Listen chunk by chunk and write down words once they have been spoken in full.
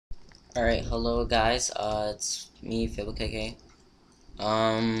Alright, hello guys, it's me, FibleKK.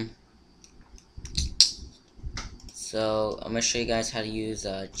 Um, so I'm gonna show you guys how to use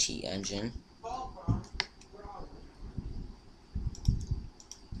cheat engine.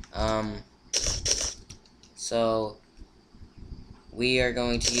 Um, so we are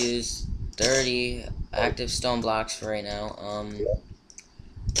going to use 30 active stone blocks for right now. Alright,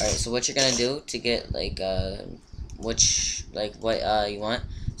 so what you're gonna do to get what you want.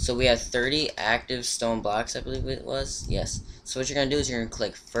 So we have 30 active stone blocks, I believe it was. Yes. So what you're gonna do is you're gonna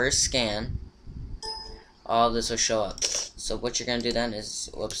click first scan. All of this will show up. So what you're gonna do then is,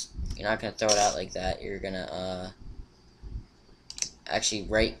 whoops, you're not gonna throw it out like that. You're gonna actually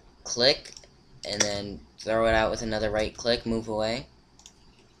right click and then throw it out with another right click, move away,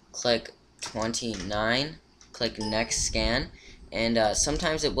 click 29, click next scan, and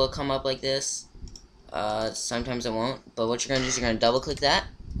sometimes it will come up like this, sometimes it won't, but what you're gonna do is you're gonna double click that,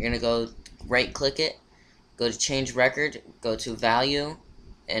 you're gonna go right click it, go to change record, go to value,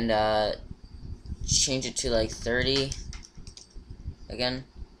 and change it to like 30 again.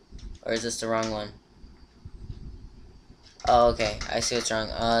 Or is this the wrong one? Oh, okay. I see what's wrong.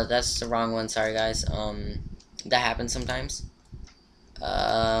 That's the wrong one. Sorry, guys. That happens sometimes.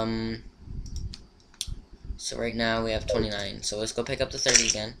 So right now we have 29. So let's go pick up the 30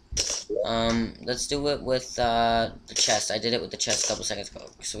 again. Let's do it with the chest. I did it with the chest a couple seconds ago.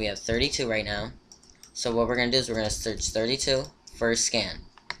 So we have 32 right now. So what we're gonna do is we're gonna search 32 first scan.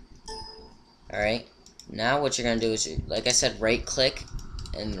 Alright. Now what you're gonna do is, like I said, right click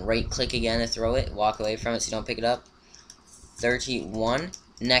and right click again to throw it. Walk away from it so you don't pick it up. 31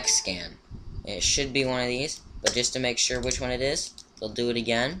 next scan. It should be one of these, but just to make sure which one it is, we'll do it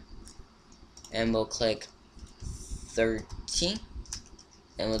again, and we'll click 30,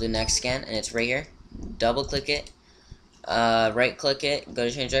 and we'll do next scan, and it's right here. Double click it, right click it, go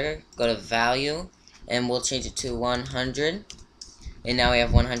to change record, go to value, and we'll change it to 100, and now we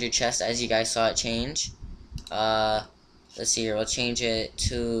have 100 chests as you guys saw it change. Let's see here, we'll change it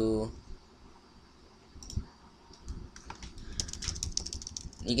to,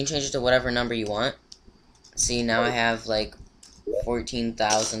 you can change it to whatever number you want. See, now I have like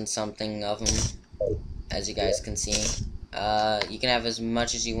 14,000 something of them, as you guys can see. You can have as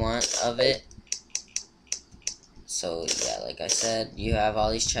much as you want of it. So yeah, like I said, you have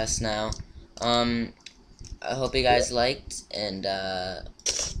all these chests now. I hope you guys liked, and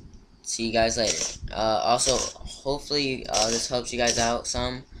see you guys later. Also, hopefully this helps you guys out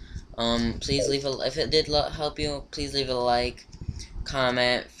some. Please leave a, if it did help you, please leave a like,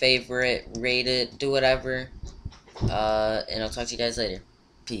 comment, favorite, rate it, do whatever. And I'll talk to you guys later.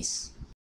 Peace.